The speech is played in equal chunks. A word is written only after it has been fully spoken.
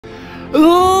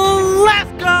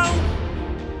Let's go!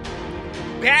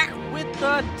 Back with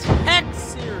the tech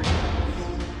series.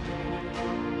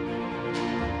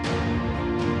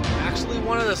 Actually,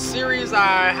 one of the series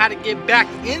I had to get back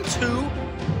into.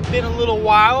 Been a little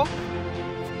while.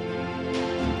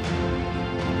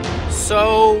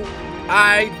 So,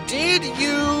 I did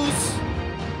use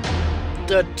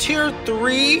the tier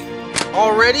 3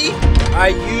 already. I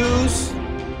used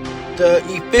the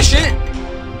efficient,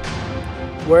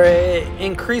 where it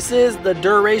increases the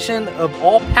duration of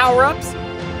all power-ups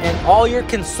and all your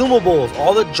consumables,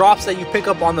 all the drops that you pick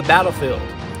up on the battlefield.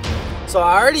 So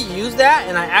I already used that,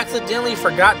 and I accidentally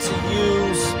forgot to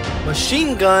use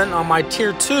machine gun on my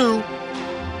tier 2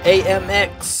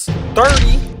 AMX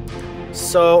 30.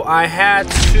 So I had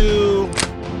to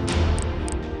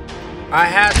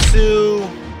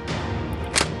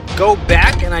go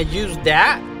back, and I used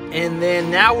that, and then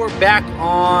now we're back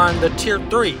on the tier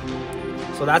 3.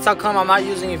 So that's how come I'm not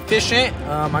using efficient.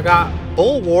 I got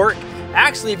Bulwark.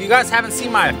 Actually, if you guys haven't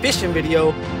seen my efficient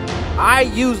video, I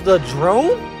used the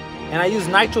drone and I used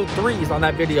nitro 3s on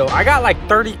that video. I got like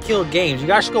 30 kill games. You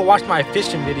guys should go watch my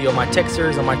efficient video, my tech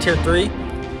series on my tier 3.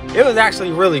 It was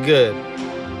actually really good.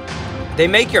 They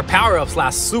make your power-ups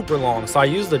last super long. So I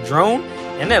used the drone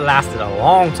and it lasted a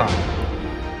long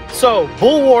time. So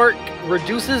Bulwark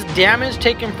reduces damage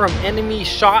taken from enemy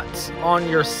shots on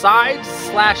your sides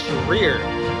 / your rear.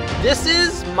 This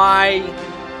is my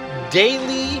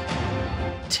daily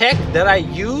tech that I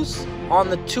use on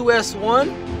the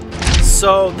 2S1.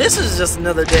 So this is just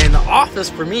another day in the office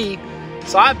for me.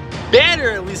 So I better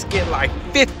at least get like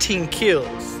 15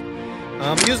 kills.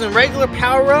 I'm using regular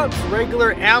power-ups,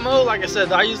 regular ammo. Like I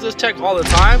said, I use this tech all the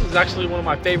time. It's actually one of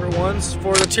my favorite ones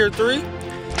for the tier 3.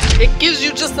 It gives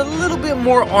you just a little bit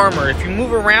more armor. If you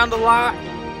move around a lot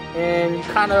and you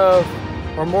kind of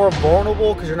are more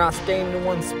vulnerable because you're not staying in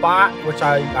one spot, which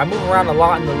I move around a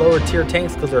lot in the lower tier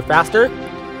tanks because they're faster.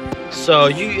 So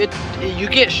you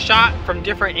get shot from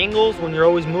different angles when you're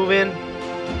always moving,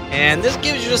 and this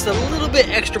gives you just a little bit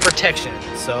extra protection.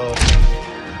 So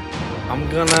I'm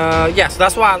gonna, yeah, so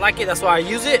that's why I like it, that's why I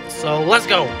use it. So let's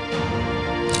go.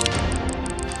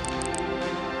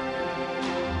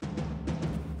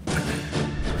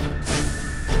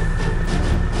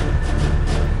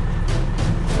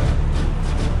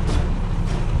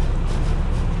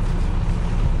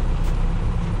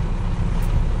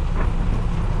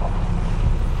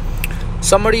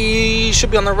 Somebody should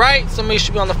be on the right, somebody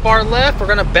should be on the far left. We're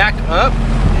gonna back up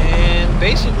and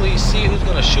basically see who's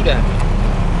gonna shoot at me.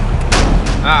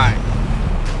 Alright.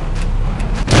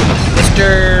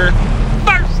 Mr.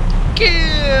 First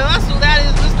Kill! That's what that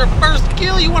is, Mr. First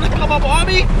Kill. You wanna come up on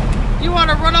me? You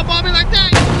wanna run up on me like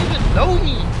that? You don't even know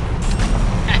me.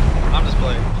 I'm just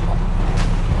playing.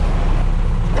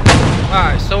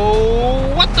 Alright,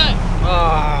 so what the?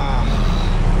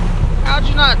 How'd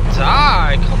you not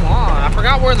die? Come on. I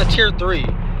forgot we're in the tier 3.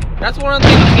 That's one of the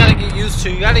things you gotta get used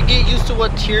to. You gotta get used to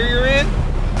what tier you're in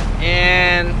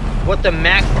and what the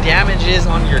max damage is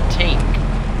on your tank.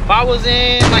 If I was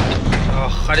in like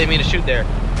I didn't mean to shoot there.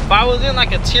 If I was in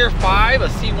like a tier 5, a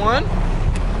C1,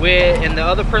 and the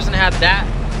other person had that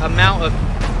amount of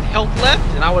health left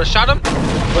and I would have shot him,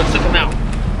 but took him out.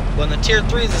 But in the tier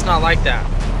 3s, it's not like that.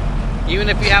 Even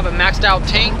if you have a maxed out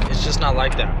tank, it's just not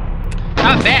like that.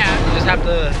 Not bad. You just have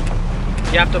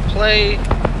to play.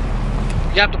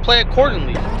 You have to play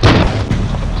accordingly.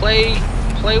 Play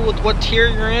with what tier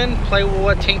you're in. Play with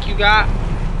what tank you got.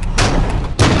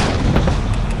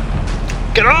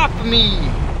 Get off of me!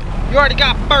 You already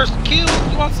got first kill.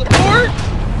 You want support?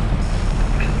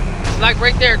 It's like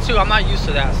right there too. I'm not used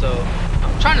to that, so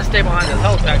I'm trying to stay behind this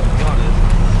health pack. To be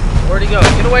honest, where'd he go?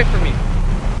 Get away from me!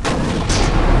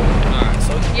 All right,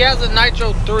 so he has a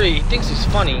nitro 3. He thinks he's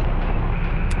funny.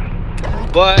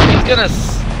 But he's gonna...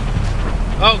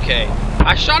 Okay.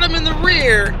 I shot him in the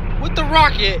rear with the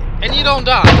rocket and you don't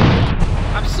die.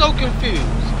 I'm so confused.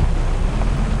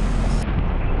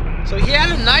 So he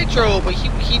had a nitro, but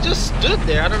he just stood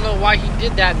there. I don't know why he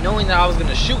did that knowing that I was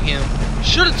gonna shoot him.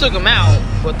 Should have took him out,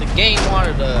 but the game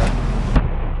wanted to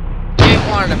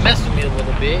mess with me a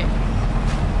little bit.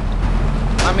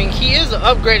 I mean, he is an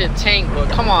upgraded tank, but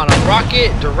come on, a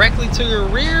rocket directly to your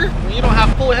rear when you don't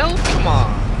have full health? Come on.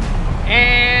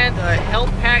 And a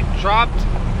health pack dropped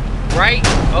right.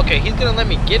 Okay, he's gonna let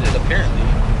me get it apparently.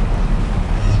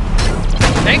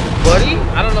 Thanks, buddy.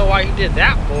 I don't know why he did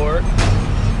that for.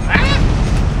 Ah!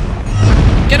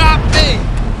 Get off me!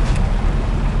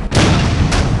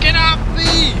 Get off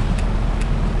me!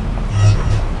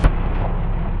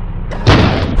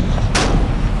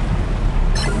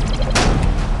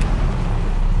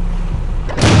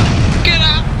 Get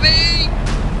off me!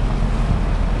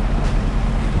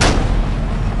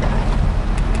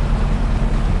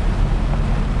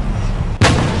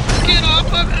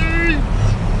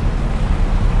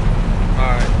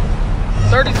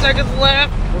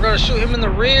 shoot him in the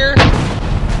rear.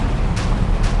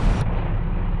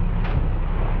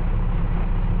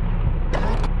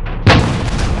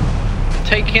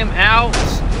 Take him out.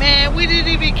 Man, we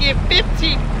didn't even get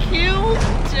 15 kills.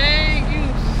 Dang, you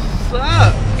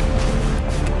suck.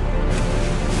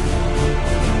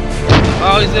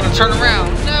 Oh, he's gonna turn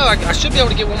around. No, I should be able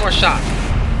to get one more shot.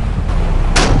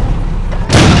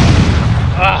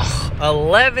 Ugh,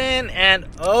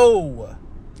 11-0.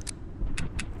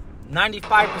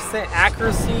 95%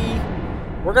 accuracy.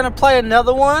 We're gonna play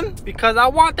another one because I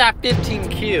want that 15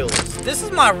 kills. This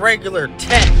is my regular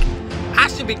tech. I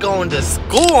should be going to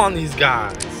school on these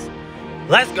guys.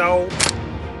 Let's go.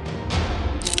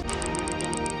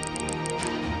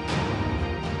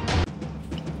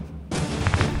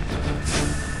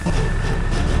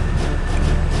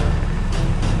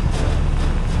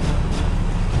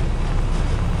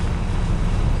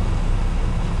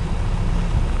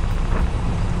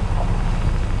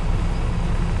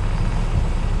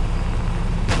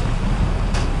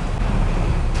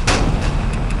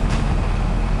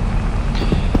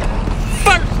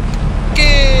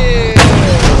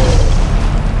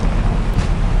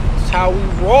 How we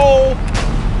roll.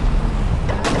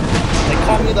 They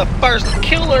call me the first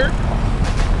killer.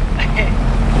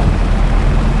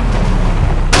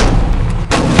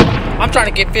 I'm trying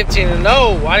to get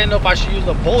 15-0. I didn't know if I should use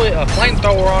a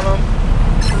flamethrower on them.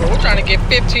 But we're trying to get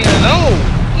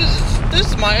 15-0. This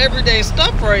is my everyday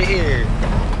stuff right here.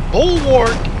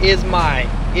 Bulwark is my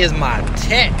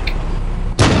tech.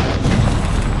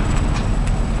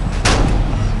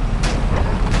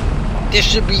 This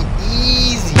should be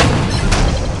easy.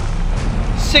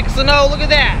 6-0, look at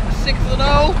that.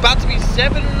 6-0, about to be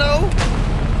 7-0.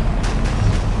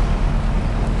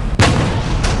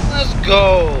 Let's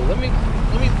go. Let me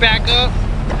back up.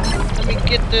 Let me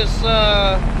get this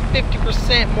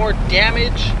 50% more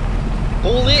damage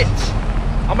bullet.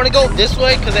 I'm gonna go this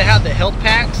way because they have the health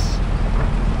packs.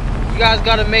 You guys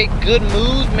gotta make good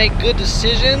moves, make good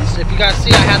decisions. If you guys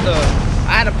see, I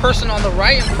had a person on the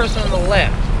right and a person on the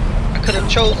left. I could have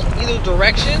chose either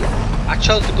direction. I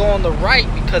chose to go on the right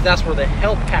because that's where the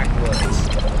health pack was.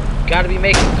 You got to be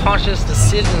making conscious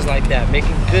decisions like that,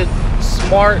 making good,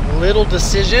 smart, little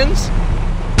decisions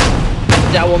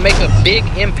that will make a big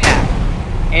impact.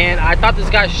 And I thought this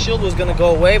guy's shield was gonna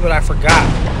go away, but I forgot.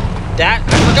 I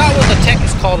forgot what the tech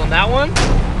is called on that one,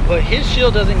 but his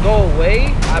shield doesn't go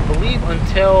away, I believe,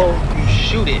 until you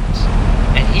shoot it.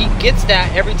 And he gets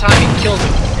that every time he kills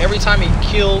it, every time he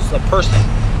kills a person.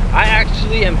 I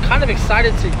actually am kind of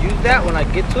excited to use that when I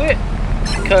get to it,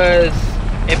 because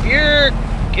if you're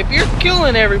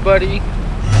killing everybody,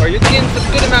 or you're getting some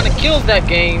good amount of kills that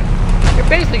game, you're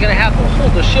basically gonna have to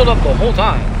hold the shield up the whole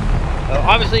time.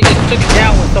 Obviously, you get took it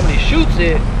down when somebody shoots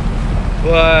it,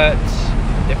 but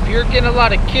if you're getting a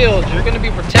lot of kills, you're gonna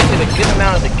be protected a good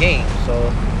amount of the game.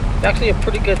 So it's actually a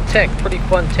pretty good tech, pretty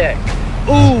fun tech.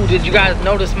 Ooh, did you guys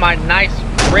notice my nice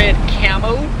red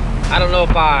camo? I don't know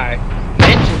if I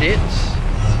mentioned it,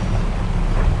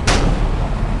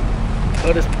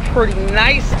 but it's pretty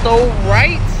nice though,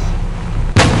 right?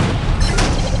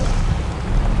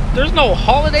 There's no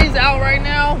holidays out right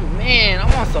now. Man, I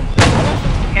want some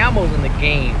camos in the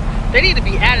game. They need to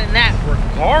be adding that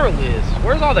regardless.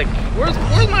 Where's my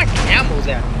camos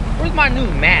at? Where's my new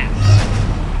maps?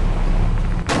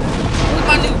 Where's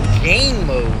my new game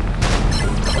mode?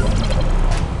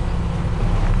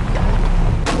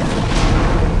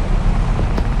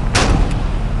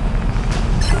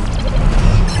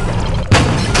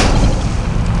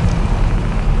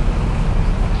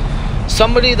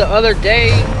 Somebody the other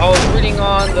day, I was reading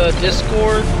on the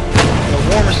Discord, the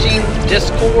War Machine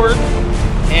Discord,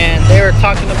 and they were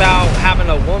talking about having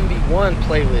a 1v1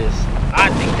 playlist. I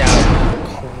think that would be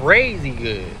crazy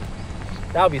good.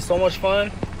 That would be so much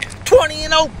fun.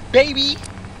 20-0, baby.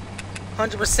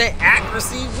 100%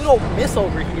 accuracy. We don't miss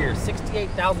over here.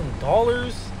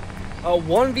 $68,000. A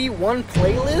 1v1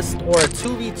 playlist or a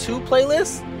 2v2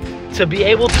 playlist to be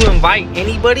able to invite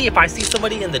anybody. If I see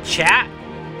somebody in the chat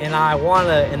and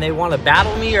they wanna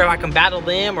battle me, or I can battle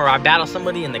them, or I battle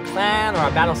somebody in the clan, or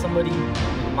I battle somebody in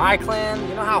my clan,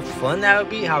 you know how fun that would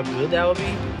be, how good that would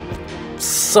be.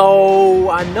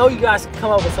 So I know you guys can come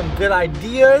up with some good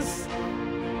ideas.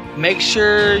 Make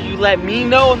sure you let me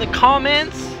know in the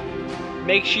comments.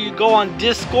 Make sure you go on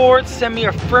Discord, send me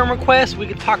a friend request. We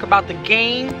can talk about the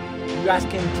game. You guys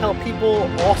can tell people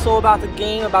also about the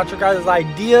game, about your guys'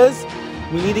 ideas.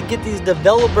 We need to get these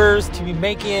developers to be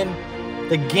making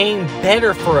the game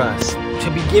better for us, to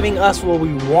be giving us what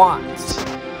we want.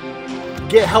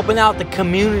 Helping out the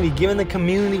community, giving the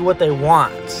community what they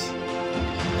want.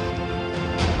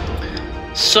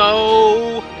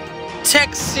 So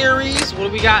Tech series. What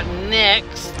do we got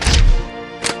next?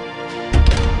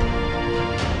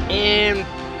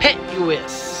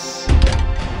 Impetuous.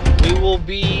 We will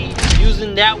be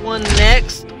using that one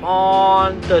next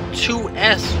on the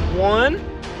 2S1.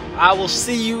 I will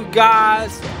see you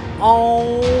guys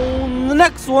on the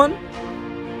next one.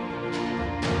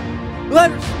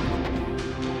 Later.